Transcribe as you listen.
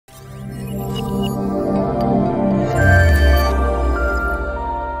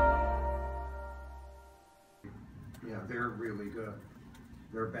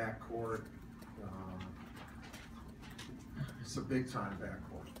backcourt, it's a big-time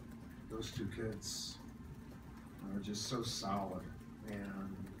backcourt. Those two kids are just so solid,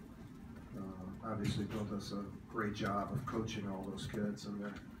 and obviously Bill does a great job of coaching all those kids, and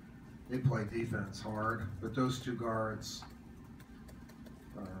they play defense hard, but those two guards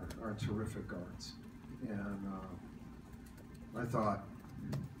are terrific guards. And I thought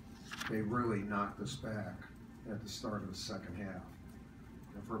they really knocked us back at the start of the second half.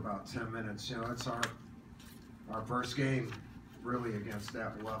 And for about 10 minutes, you know, it's our first game really against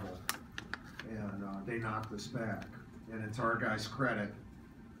that level. And they knocked us back. And to our guys' credit,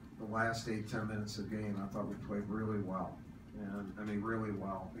 the last 8-10 minutes of the game, I thought we played really well. And I mean, really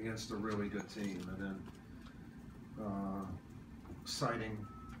well against a really good team. And then exciting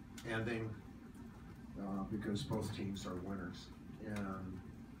ending because both teams are winners. And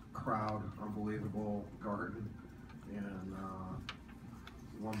crowd, unbelievable, Garden, and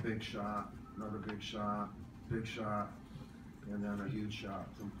one big shot, another big shot, and then a huge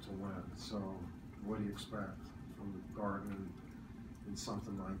shot to win. So what do you expect from the Garden in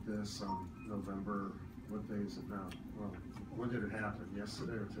something like this on November, what day is it now? Well, when did it happen,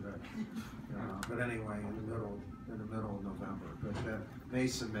 yesterday or today? But anyway, in the middle of November. But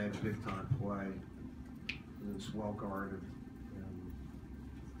Mason made a big time play. It was well guarded, and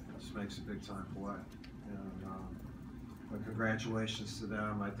just makes a big time play. And but congratulations to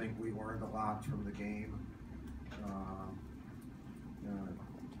them. I think we learned a lot from the game.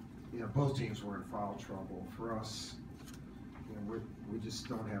 You know, both teams were in foul trouble. For us, you know, we just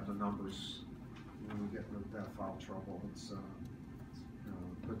don't have the numbers when we get into that foul trouble. It's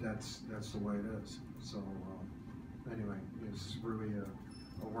but that's the way it is. So anyway, it's really a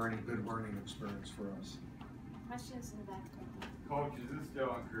good learning experience for us. Questions in the back? Coach, is this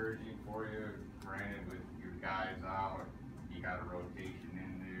still encouraging for you? Granted, with your guys out, you got a rotation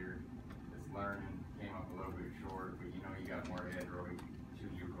in there. This learning came up a little bit short, but you know you got more headroom to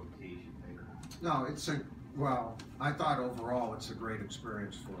your rotation later. No, well, I thought overall it's a great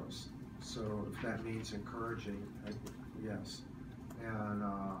experience for us. So if that means encouraging, yes. And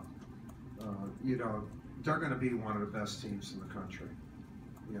you know, they're going to be one of the best teams in the country,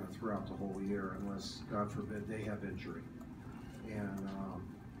 you know, throughout the whole year, unless, God forbid, they have injury. And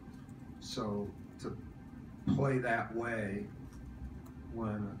so to play that way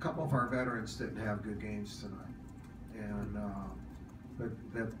when a couple of our veterans didn't have good games tonight, and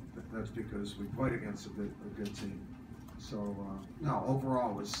that's because we played against a good team. So no,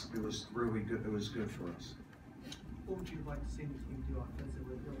 overall it was really good. It was good for us. What would you like to see the team do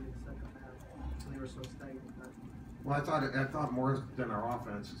offensively really in the second half when they were so stagnant? Well, I thought more than our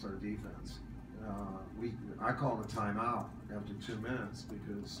offense is our defense. I called a timeout after 2 minutes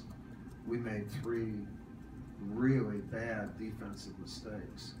because we made 3 really bad defensive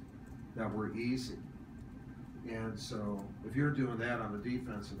mistakes that were easy. And so if you're doing that on the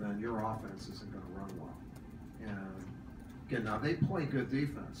defensive end, your offense isn't going to run well. And again, now they play good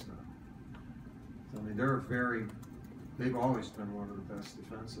defense now. I mean, they've always been one of the best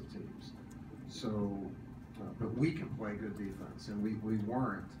defensive teams. So, but we can play good defense, and we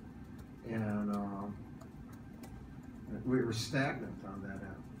weren't. And we were stagnant on that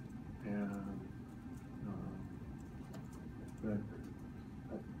end. And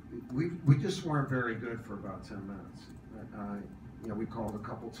we just weren't very good for about 10 minutes. You know, we called a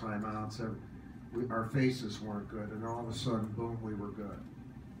couple timeouts. Our faces weren't good, and all of a sudden, boom, we were good.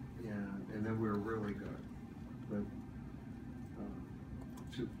 And then we were really good. But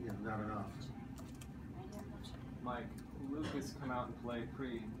you know, not enough. Mike, Luke has come out and played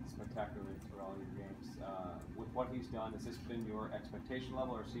pretty spectacularly for all your games. With what he's done, has this been your expectation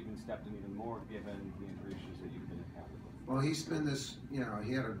level, or has he even stepped in even more given the injury issues that you've been encountering? Well, he's been you know,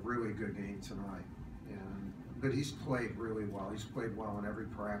 he had a really good game tonight, but he's played really well. He's played well in every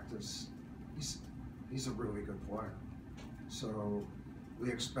practice. He's a really good player. So we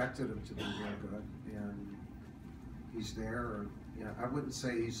expected him to be real good, and he's there. You know, I wouldn't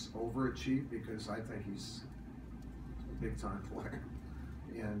say he's overachieved because I think he's a big-time player.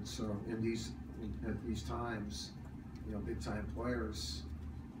 And so at these times, you know, big-time players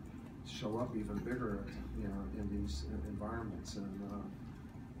show up even bigger, you know, in these environments. And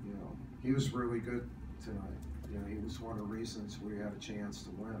you know, he was really good tonight. You know, he was one of the reasons we had a chance to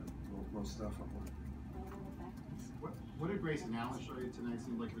win, most definitely. What did Grayson Allen show you tonight?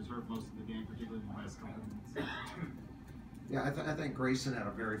 Seemed like he reserved most of the game, particularly in the last couple of minutes. Yeah, I think Grayson had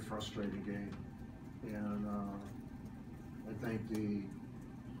a very frustrating game, and I think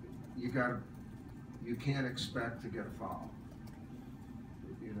you can't expect to get a foul.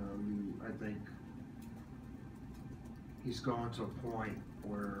 You know, I think he's going to a point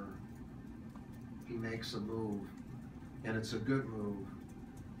where he makes a move, and it's a good move,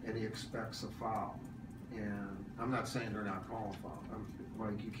 and he expects a foul. And I'm not saying they're not calling foul. I'm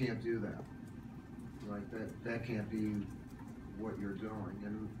like, you can't do that. Like that can't be what you're doing.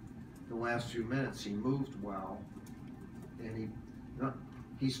 And the last few minutes, he moved well, and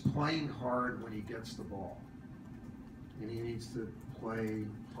he's playing hard when he gets the ball, and he needs to play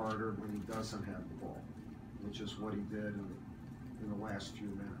harder when he doesn't have the ball, which is what he did in the last few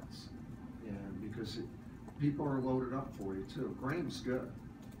minutes. And because people are loaded up for you too. Graham's good,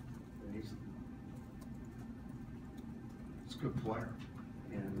 and he's a good player,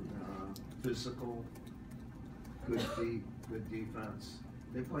 and physical, good defense.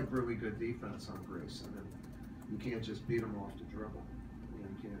 They played really good defense on Grayson, and you can't just beat him off the dribble.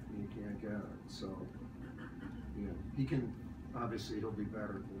 You can't get it. So, yeah, he can. Obviously, he'll be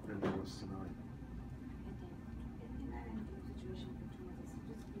better than he was tonight. In that individual situation for Kansas,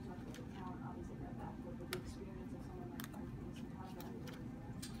 just you talked about the talent, obviously that backcourt, but the experience of someone like Mike Krzyzewski, how valuable is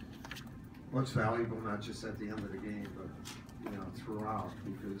that? Well, it's valuable not just at the end of the game, but throughout,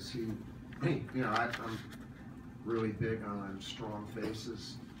 because I'm really big on strong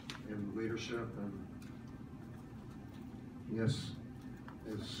faces in leadership, and yes,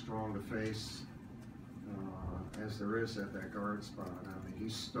 as strong a face as there is at that guard spot. I mean,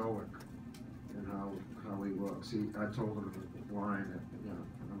 he's stoic in how he looks. I told him the line that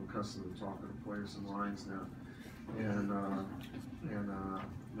I'm accustomed to talking to players in lines now, and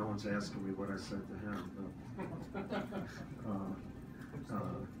no one's asking me what I said to him, but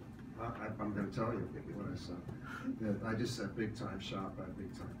I'm going to tell you what I said. That I just said big time shot by a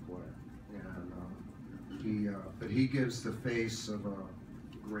big time player, and but he gives the face of a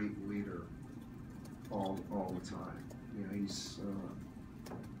great leader all the time. He's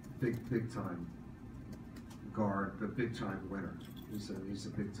big time guard, but big time winner. He's a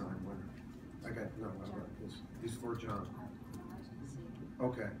big time winner. He's for John.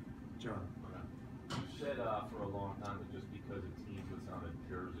 Okay, John. You said for a long time that just because a team puts on a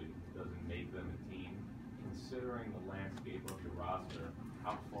jersey doesn't make them a team. Considering the landscape of your roster,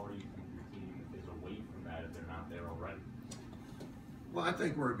 how far do you think your team is away from that if they're not there already? Well, I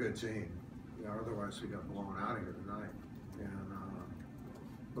think we're a good team. Otherwise we got blown out of here tonight. And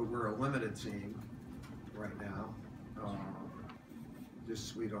but we're a limited team right now.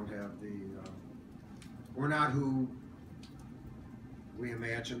 We don't have we're not who we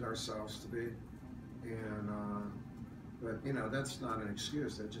imagined ourselves to be. And but that's not an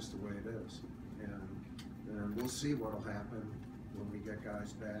excuse. That's just the way it is. And we'll see what'll happen when we get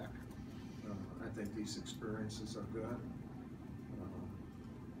guys back. I think these experiences are good.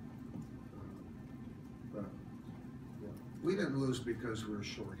 But we didn't lose because we were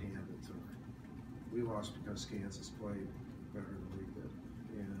shorthanded tonight. We lost because Kansas played better than we did,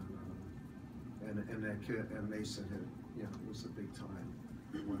 and that kid and Mason was a big time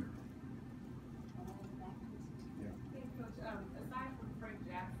winner. Yeah. Hey, Coach. Aside from Frank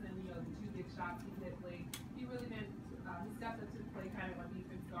Jackson, the two big shots he hit late, he really didn't. He stepped up to the plate kind of on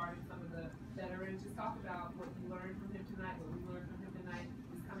defense guard and some of the veterans. Just talk about what you learned from him tonight, what we learned from him tonight.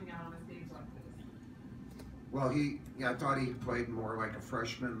 He's coming out on a stage like this. Well, I thought he played more like a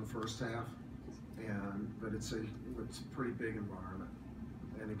freshman in the first half, but it's a pretty big environment,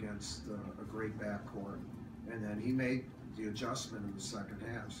 and against a great backcourt, and then he made the adjustment in the second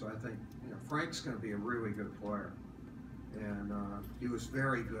half. So I think Frank's going to be a really good player, and he was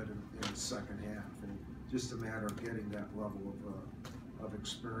very good in the second half, and just a matter of getting that level of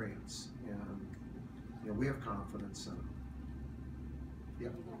experience, and we have confidence in him.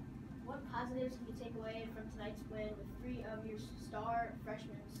 Yep. What positives can you take away from tonight's win with 3 of your star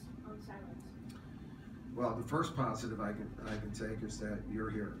freshmen on the sidelines? Well, the first positive I can take is that you're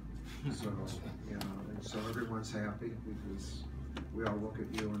here. So and so everyone's happy because we all look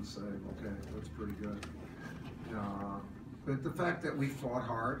at you and say, okay, that's pretty good. But the fact that we fought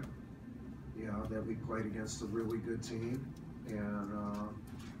hard, that we played against a really good team, and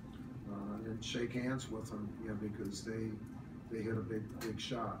shake hands with them, because they hit a big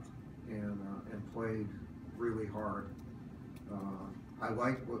shot and played really hard. I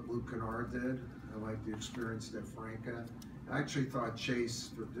liked what Luke Kennard did. I liked the experience that Frank had. I actually thought Chase,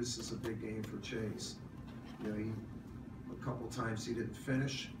 this is a big game for Chase. A couple times he didn't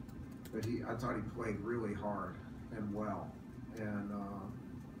finish, but I thought he played really hard and well. And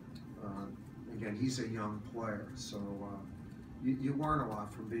again, he's a young player, so you learn a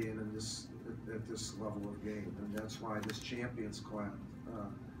lot from being in at this level of game, and that's why this Champions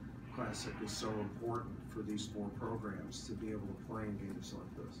Classic is so important for these 4 programs to be able to play in games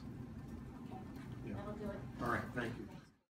like this.